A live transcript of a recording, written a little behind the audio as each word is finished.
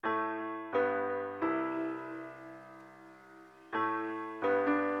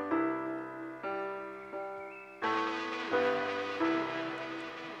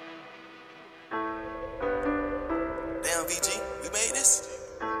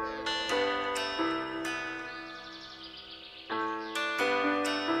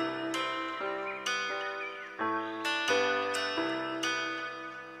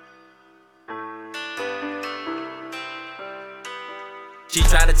She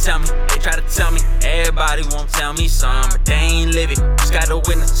try to tell me, they try to tell me, everybody won't tell me something, but they ain't live it. Just got to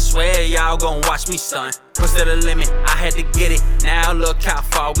witness, I swear y'all gon' watch me stunt. Push to the limit, I had to get it, now look how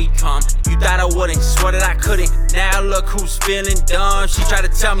far we come. You thought I wouldn't, swore that I couldn't, now look who's feeling dumb. She try to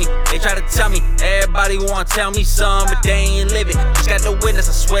tell me, they try to tell me, everybody wanna tell me something, but they ain't live it. Just got to witness,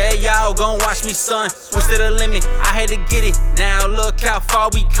 I swear y'all gon' watch me stunt. Push to the limit, I had to get it, now look how far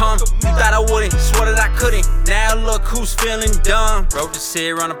we come. You thought I wouldn't, swore that I couldn't, now look who's feeling dumb. Wrote this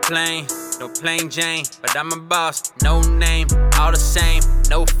here on a plane, no plain Jane, but I'm a boss, no name, all the same,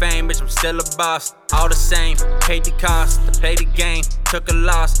 no fame, bitch, I'm still a boss, all the same, paid the cost to play the game, took a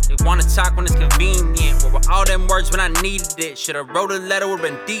loss, they wanna talk when it's convenient, where were all them words when I needed it, should've wrote a letter, would've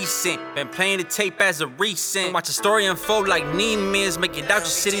been decent, been playing the tape as a recent, watch the story unfold like Neiman's, make it out your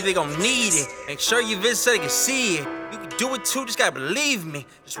city, they gon' need it, make sure you visit so they can see it, you can do it too, just gotta believe me,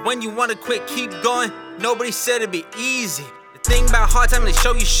 just when you wanna quit, keep going, nobody said it'd be easy. Thing about hard time, they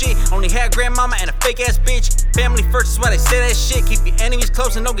show you shit. Only had grandmama and a fake ass bitch. Family first is why they say that shit. Keep your enemies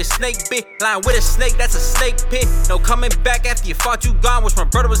close and don't get snake bit. Lying with a snake, that's a snake pit. No coming back after you fought, you gone. Wish my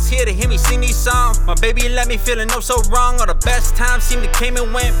brother was here to hear me sing these songs. My baby let me feeling oh so wrong. All the best times seem to came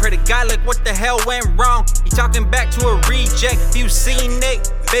and went. Pray to God like what the hell went wrong. He talking back to a reject. You seen Nick?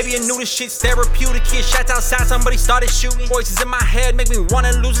 Baby, I knew this shit's therapeutic. Kid shots outside, somebody started shooting. Voices in my head make me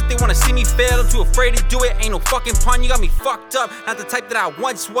wanna lose it. They wanna see me fail, I'm too afraid to do it. Ain't no fucking pun, you got me fucked up. Not the type that I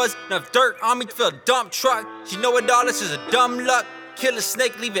once was. Enough dirt on me to fill a dump truck. You know it all, this is a dumb luck. Kill a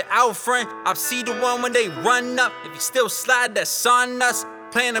snake, leave it out front. I've seen the one when they run up. If you still slide, that's on us.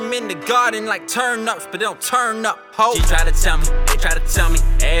 Playing them in the garden like turn-ups, but they don't turn up, ho. She try to tell me, they try to tell me,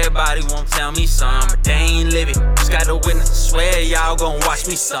 everybody won't tell me something, but they ain't live it. Just got to witness, I swear y'all gon' watch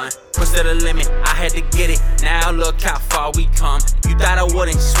me stunt. Push to the limit, I had to get it, now look how far we come. You thought I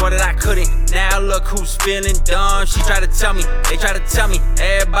wouldn't, swore that I couldn't, now look who's feeling dumb. She try to tell me, they try to tell me,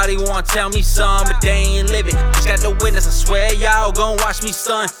 everybody wanna tell me something, but they ain't live it. Just got to witness, I swear y'all gon' watch me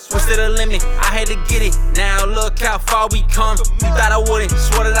stunt. Push to the limit, I had to get it, now look how far we come. You thought I wouldn't,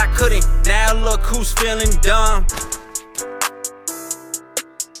 swore that I couldn't, now look who's feeling dumb.